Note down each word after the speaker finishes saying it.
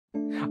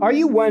Are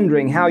you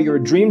wondering how your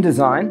dream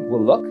design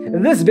will look?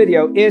 This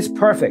video is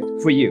perfect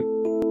for you.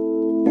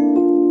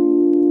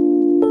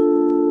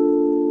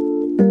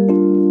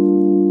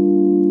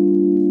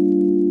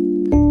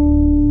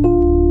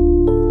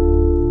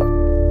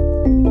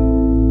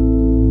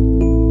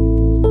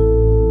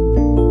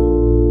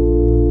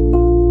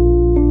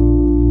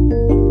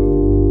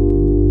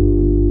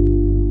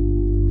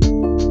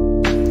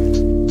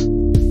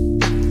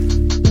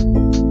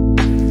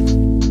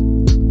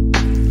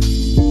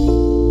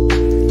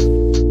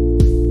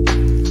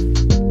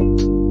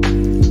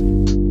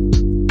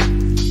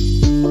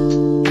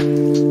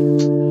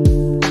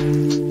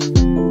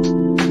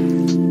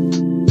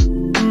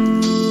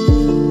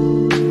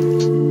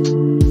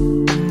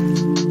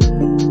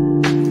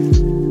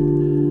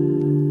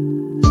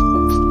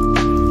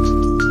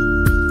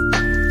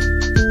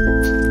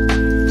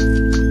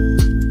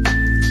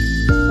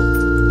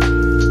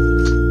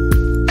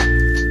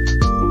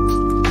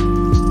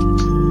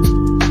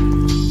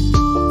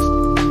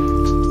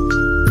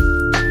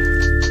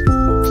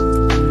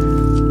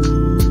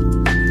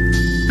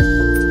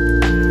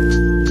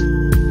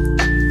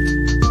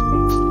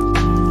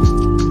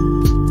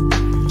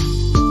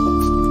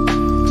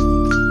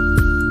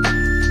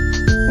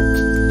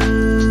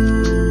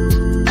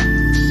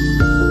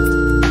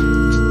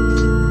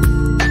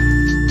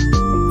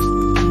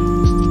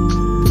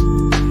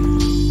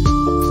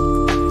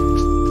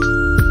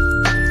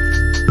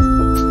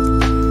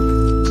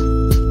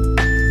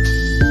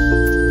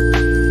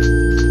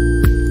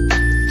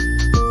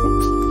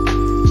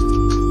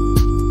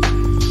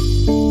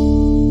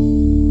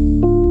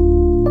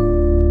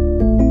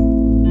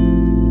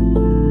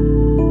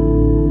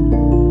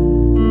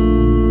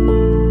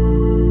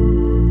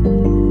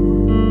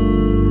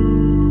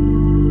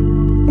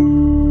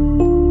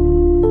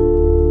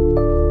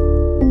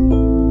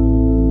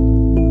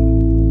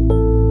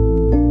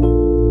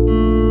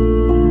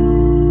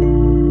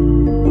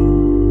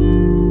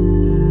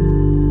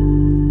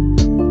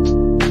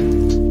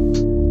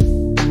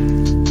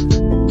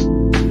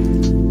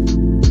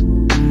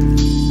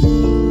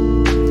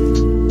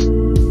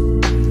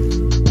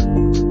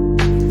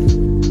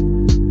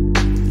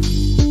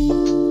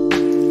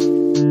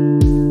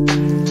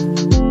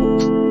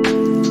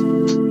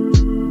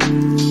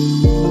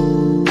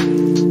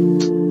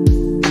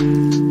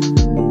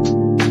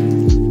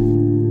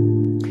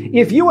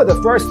 If you are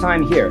the first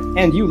time here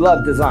and you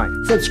love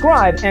design,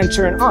 subscribe and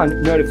turn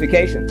on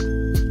notifications.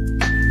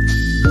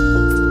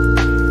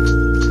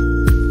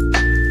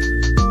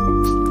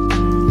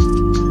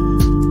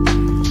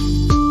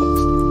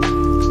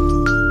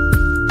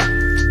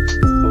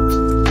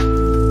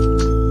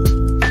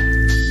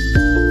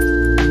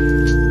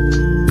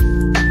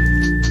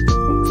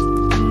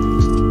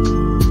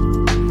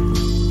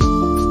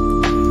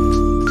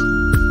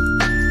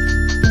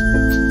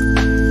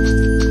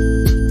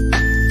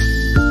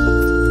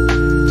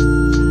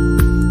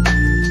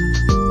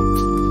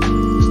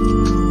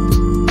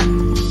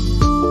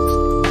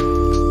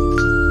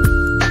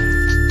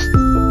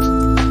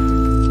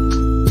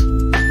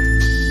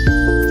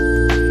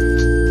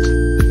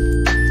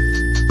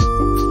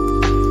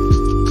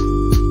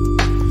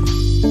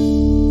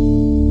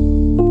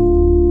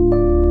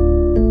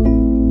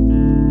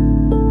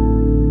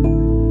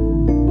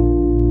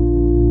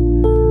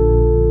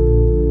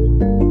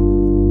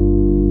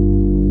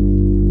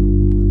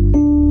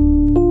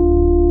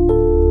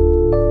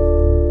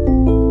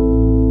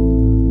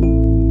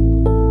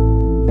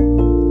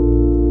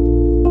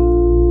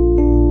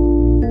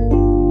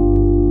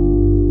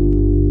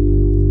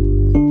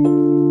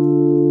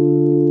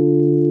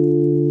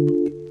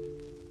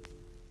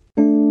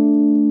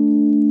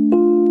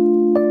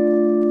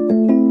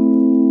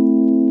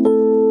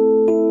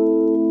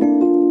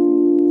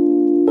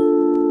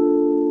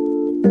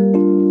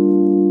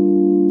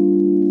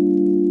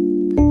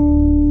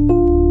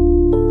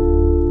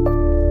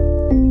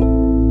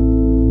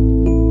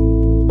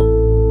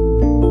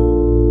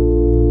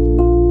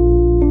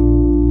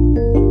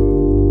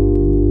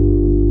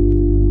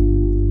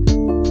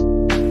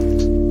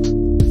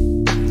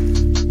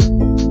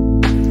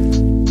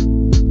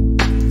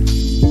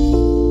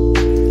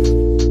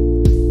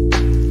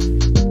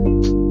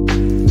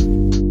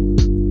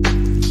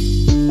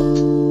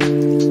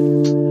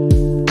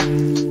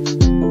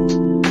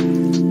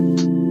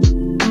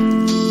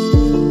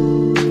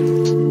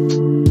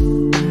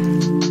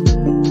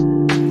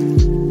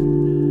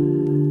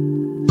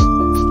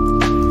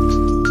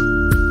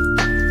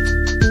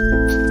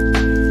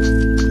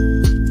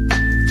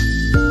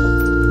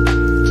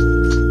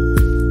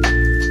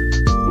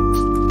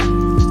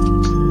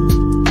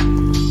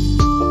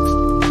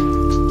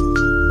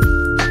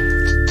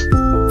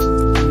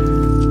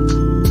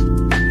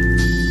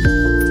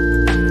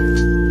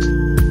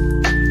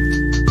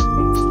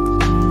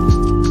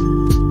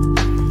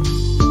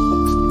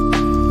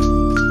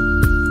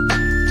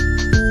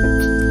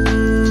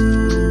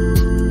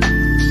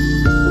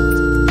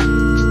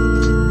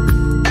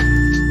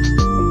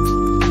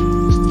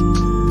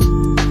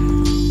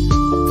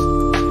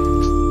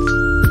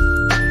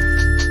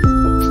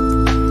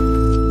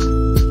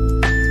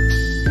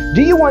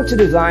 Want to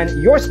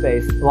design your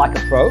space like a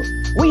pro?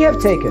 We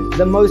have taken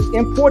the most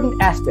important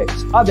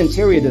aspects of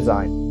interior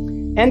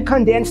design and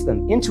condensed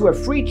them into a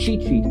free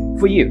cheat sheet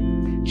for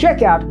you.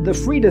 Check out the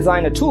free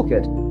designer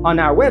toolkit on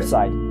our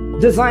website,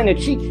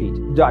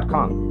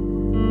 designercheatsheet.com.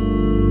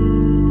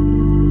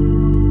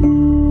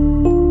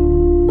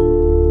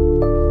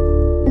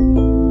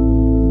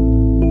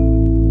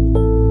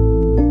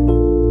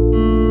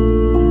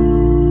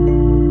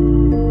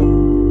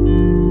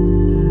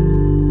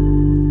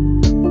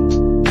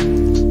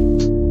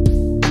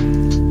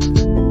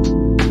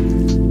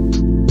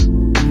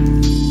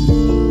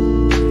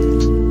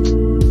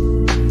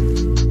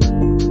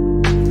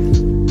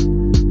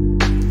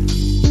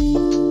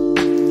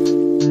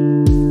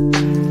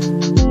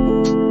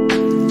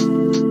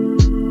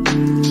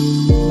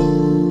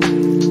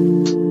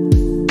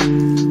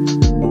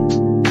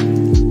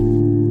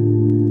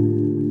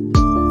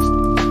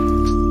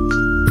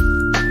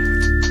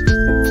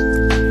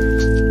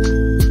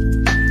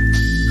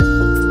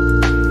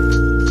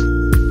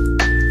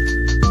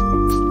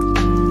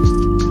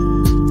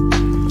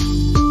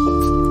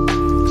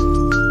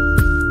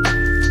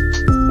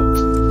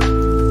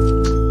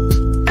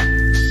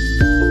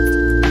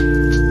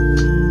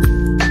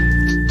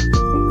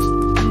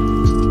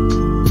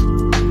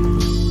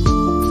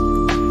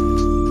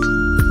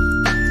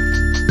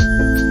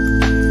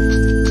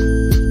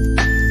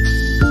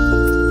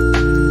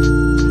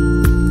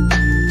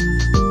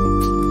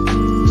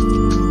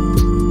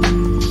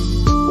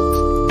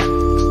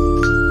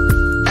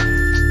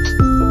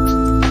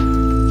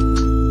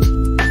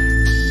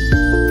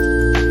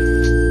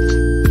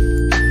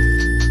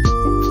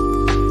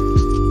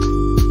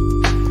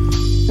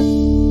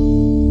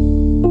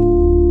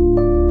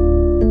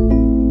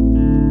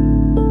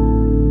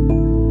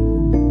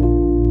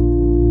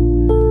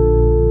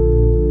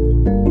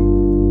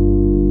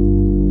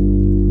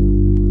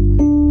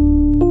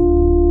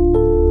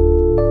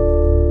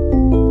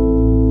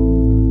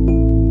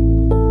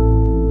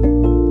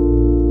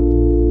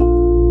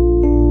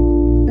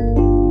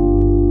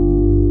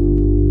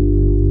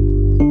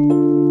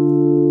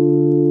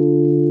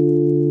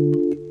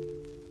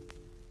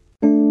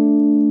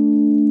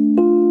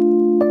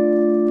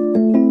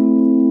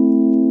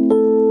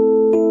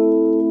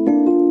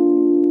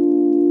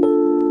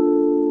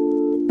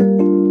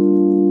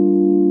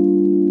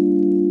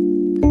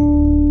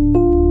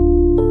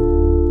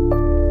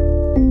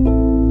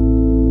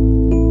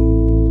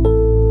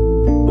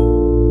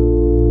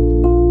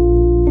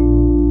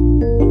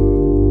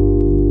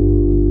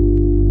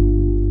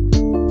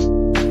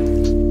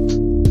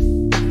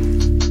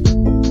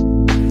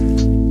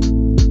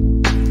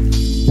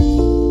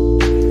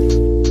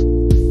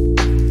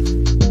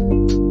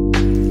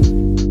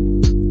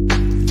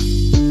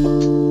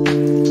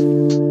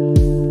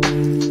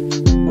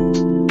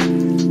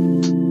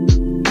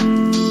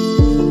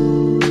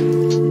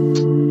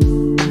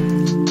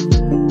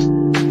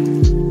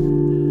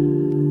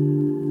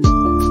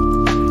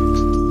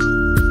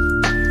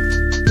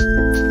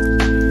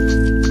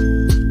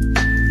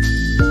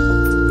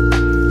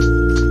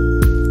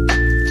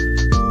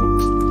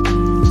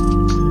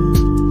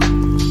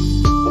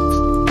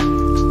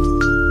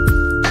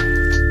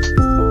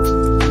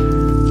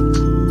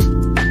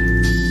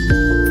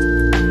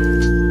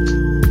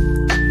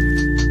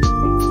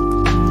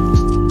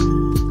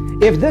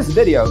 If this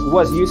video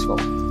was useful,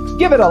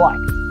 give it a like.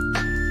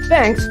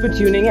 Thanks for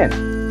tuning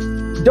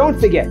in. Don't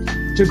forget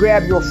to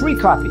grab your free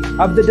copy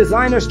of the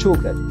Designer's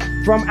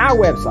Toolkit from our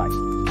website,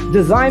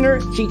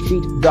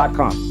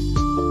 designercheatsheet.com.